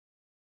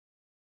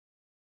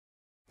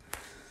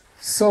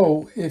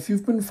So, if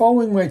you've been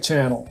following my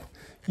channel,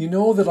 you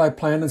know that I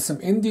planted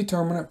some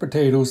indeterminate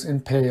potatoes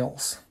in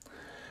pails.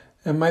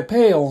 And my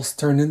pails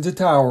turned into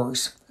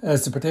towers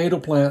as the potato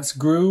plants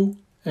grew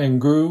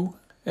and grew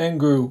and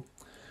grew.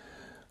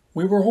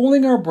 We were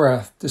holding our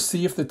breath to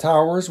see if the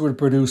towers would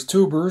produce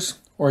tubers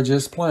or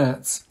just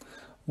plants.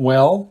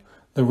 Well,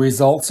 the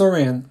results are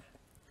in.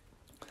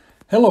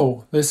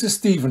 Hello, this is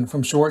Stephen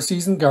from Short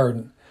Season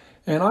Garden,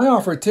 and I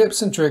offer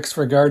tips and tricks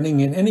for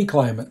gardening in any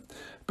climate,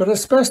 but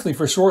especially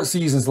for short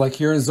seasons like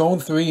here in Zone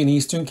 3 in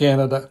Eastern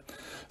Canada.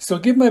 So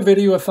give my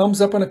video a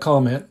thumbs up and a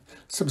comment,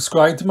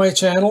 subscribe to my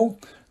channel,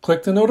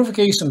 click the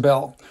notification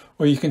bell,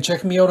 or you can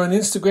check me out on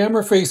Instagram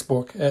or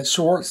Facebook at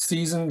Short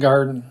Season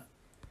Garden.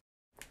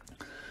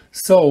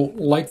 So,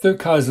 like their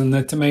cousin,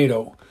 the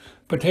tomato,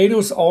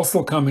 potatoes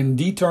also come in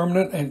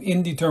determinate and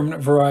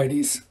indeterminate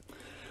varieties.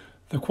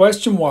 The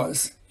question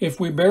was, if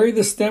we bury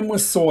the stem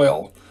with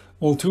soil,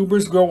 will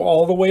tubers grow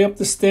all the way up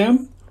the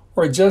stem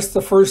or just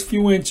the first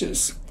few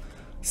inches?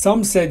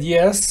 Some said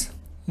yes,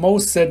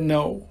 most said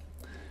no.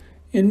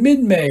 In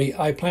mid-May,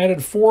 I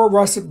planted 4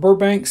 russet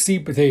Burbank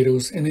seed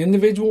potatoes in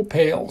individual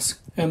pails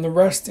and the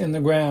rest in the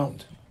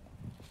ground.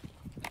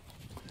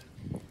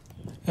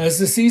 As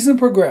the season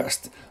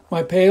progressed,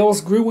 my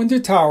pails grew into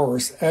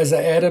towers as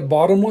I added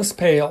bottomless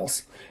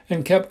pails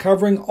and kept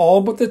covering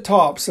all but the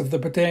tops of the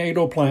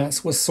potato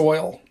plants with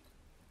soil.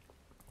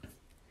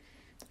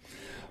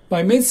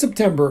 By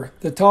mid-September,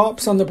 the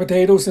tops on the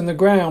potatoes in the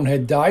ground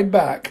had died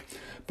back,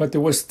 but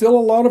there was still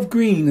a lot of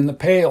green in the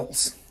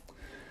pails.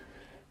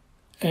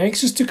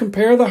 Anxious to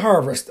compare the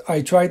harvest,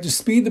 I tried to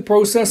speed the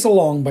process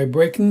along by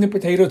breaking the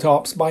potato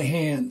tops by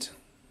hand.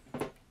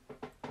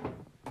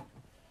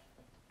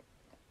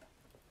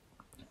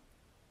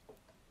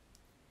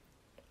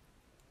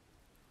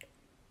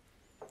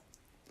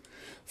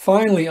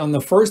 Finally, on the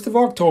 1st of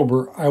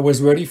October, I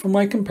was ready for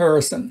my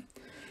comparison.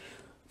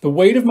 The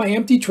weight of my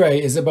empty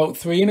tray is about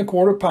 3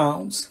 1/4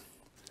 pounds.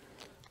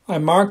 I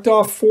marked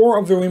off 4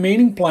 of the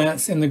remaining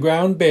plants in the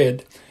ground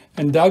bed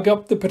and dug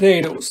up the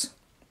potatoes.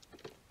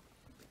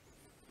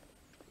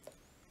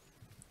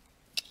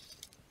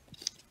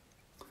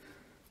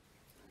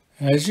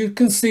 As you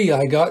can see,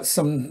 I got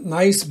some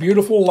nice,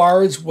 beautiful,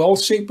 large,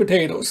 well-shaped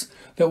potatoes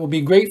that will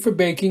be great for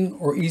baking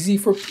or easy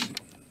for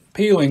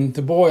peeling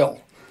to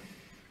boil.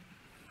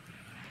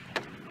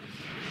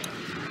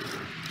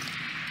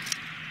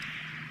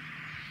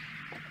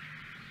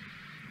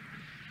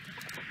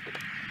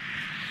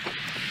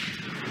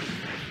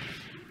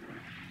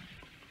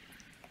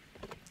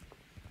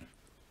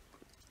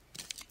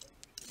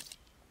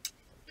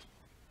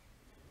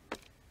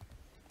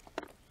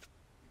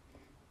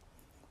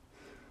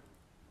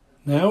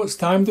 Now it's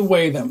time to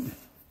weigh them.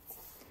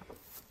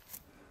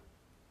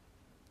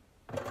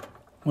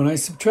 When I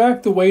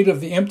subtract the weight of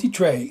the empty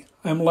tray,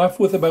 I'm left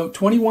with about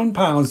 21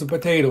 pounds of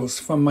potatoes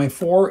from my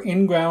 4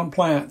 in-ground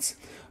plants.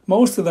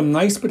 Most of them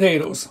nice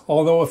potatoes,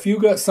 although a few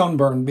got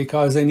sunburned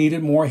because they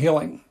needed more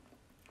hilling.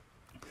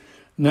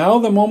 Now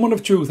the moment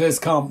of truth has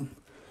come.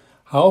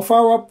 How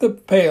far up the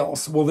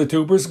pails will the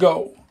tubers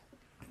go?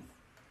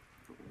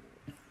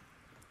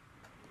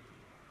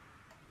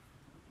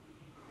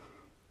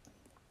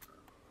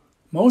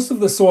 Most of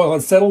the soil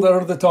had settled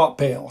out of the top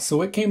pail,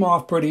 so it came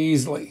off pretty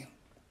easily.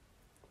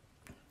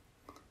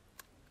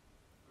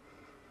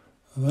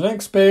 The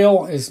next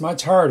pail is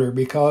much harder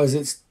because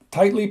it's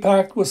tightly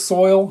packed with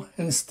soil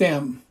and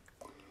stem,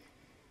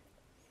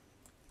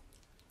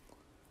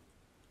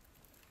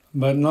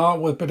 but not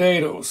with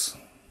potatoes.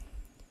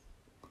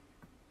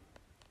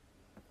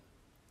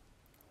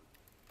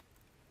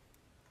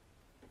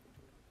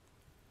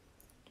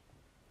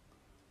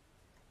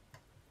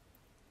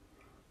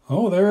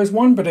 Oh, there is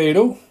one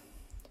potato.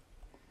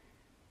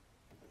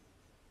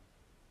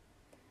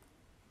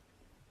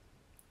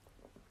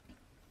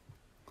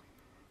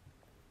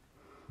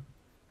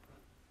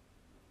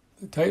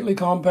 The tightly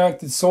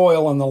compacted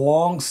soil and the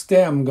long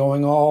stem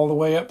going all the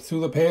way up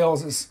through the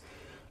pails is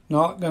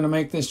not going to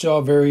make this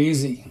job very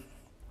easy.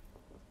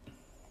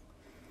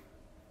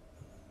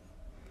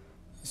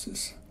 This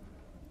is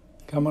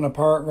coming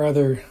apart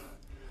rather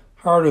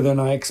harder than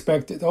I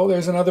expected. Oh,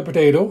 there's another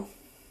potato.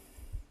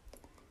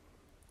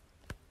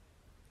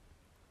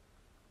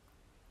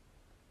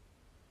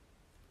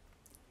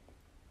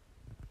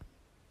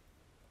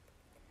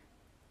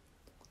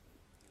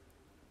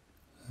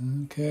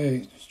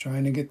 Okay, just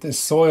trying to get this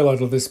soil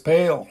out of this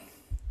pail.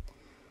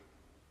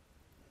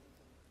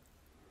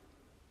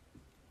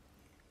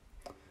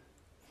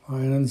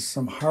 Finding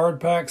some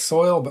hard-packed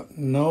soil, but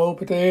no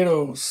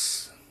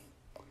potatoes.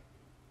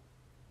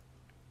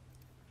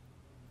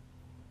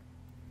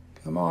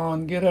 Come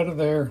on, get out of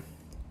there.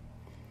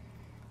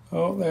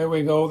 Oh, there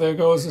we go. There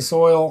goes the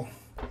soil.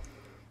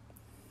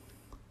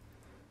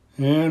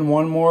 And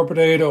one more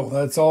potato.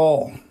 That's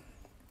all.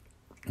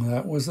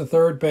 That was the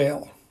 3rd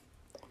pail.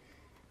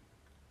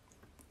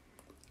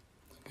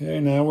 Okay,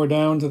 now we're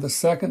down to the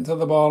 2nd to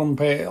the bottom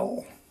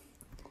pail.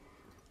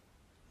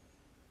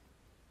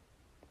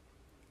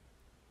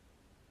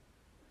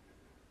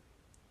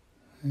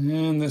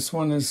 And this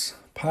one is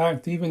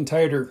packed even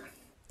tighter.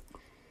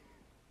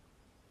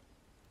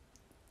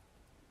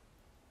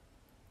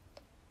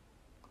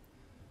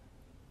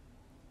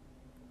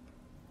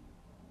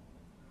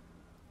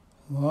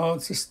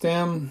 Lots of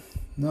stem,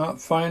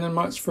 not finding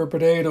much for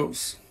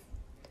potatoes.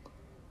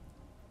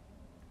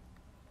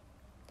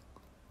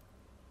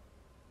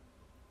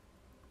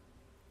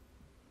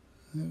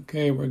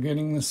 Okay, we're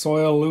getting the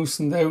soil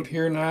loosened out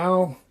here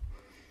now.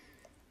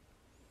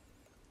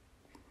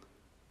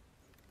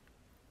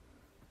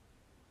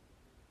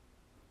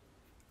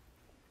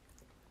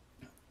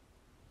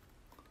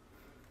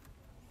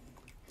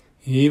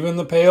 Even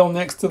the pail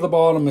next to the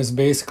bottom is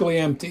basically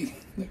empty.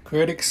 The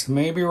critics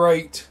may be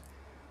right.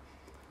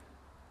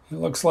 It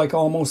looks like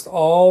almost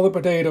all the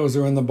potatoes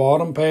are in the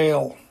bottom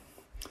pail.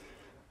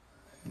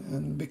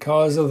 And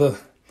because of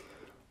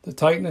the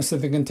tightness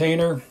of the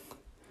container,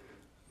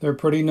 they're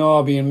pretty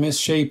knobby and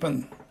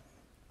misshapen.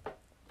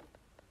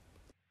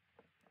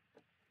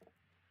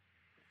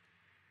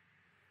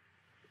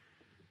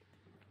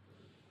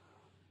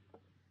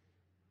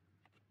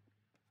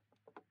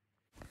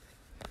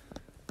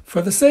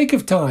 For the sake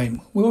of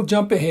time, we'll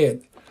jump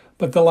ahead,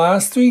 but the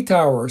last 3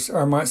 towers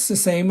are much the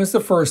same as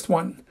the first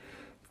one.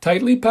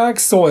 Tightly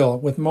packed soil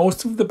with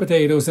most of the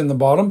potatoes in the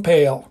bottom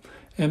pail,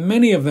 and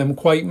many of them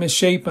quite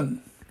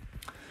misshapen.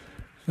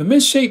 The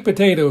misshaped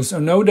potatoes are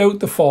no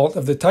doubt the fault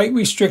of the tight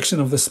restriction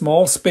of the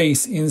small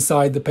space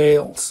inside the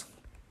pails.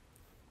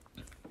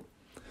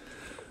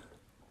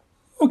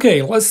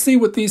 Okay, let's see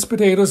what these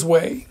potatoes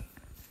weigh.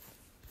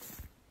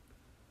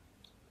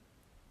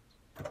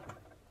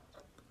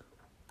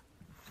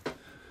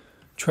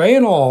 Tray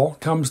and all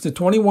comes to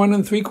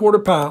 21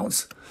 3/4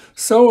 pounds,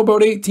 so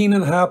about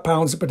 18.5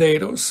 pounds of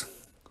potatoes.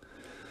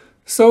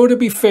 So to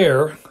be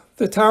fair,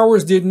 the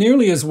towers did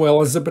nearly as well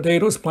as the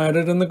potatoes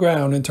planted in the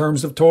ground in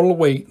terms of total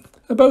weight,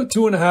 about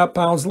 2.5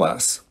 pounds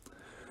less.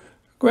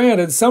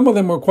 Granted, some of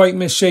them were quite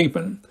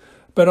misshapen,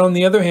 but on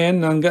the other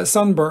hand, none got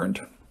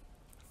sunburned.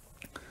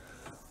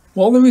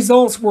 While the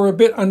results were a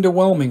bit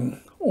underwhelming,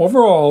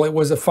 overall it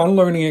was a fun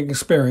learning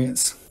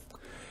experience.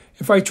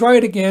 If I try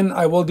it again,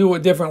 I will do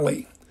it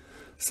differently.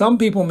 Some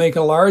people make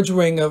a large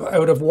ring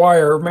out of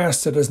wire mesh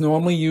that is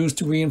normally used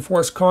to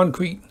reinforce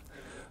concrete.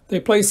 They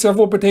place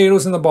several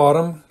potatoes in the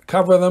bottom,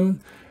 cover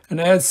them,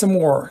 and add some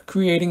more,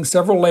 creating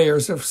several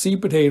layers of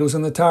seed potatoes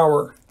in the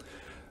tower.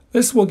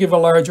 This will give a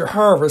larger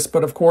harvest,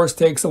 but of course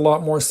takes a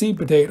lot more seed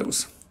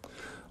potatoes.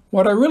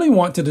 What I really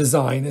want to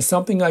design is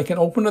something I can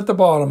open at the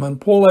bottom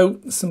and pull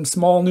out some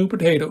small new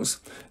potatoes,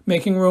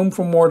 making room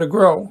for more to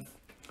grow.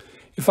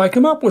 If I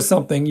come up with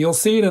something, you'll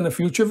see it in a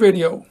future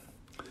video.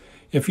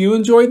 If you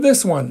enjoyed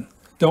this one,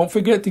 don't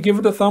forget to give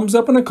it a thumbs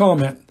up and a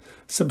comment,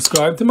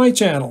 subscribe to my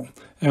channel,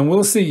 and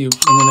we'll see you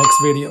in the next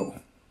video.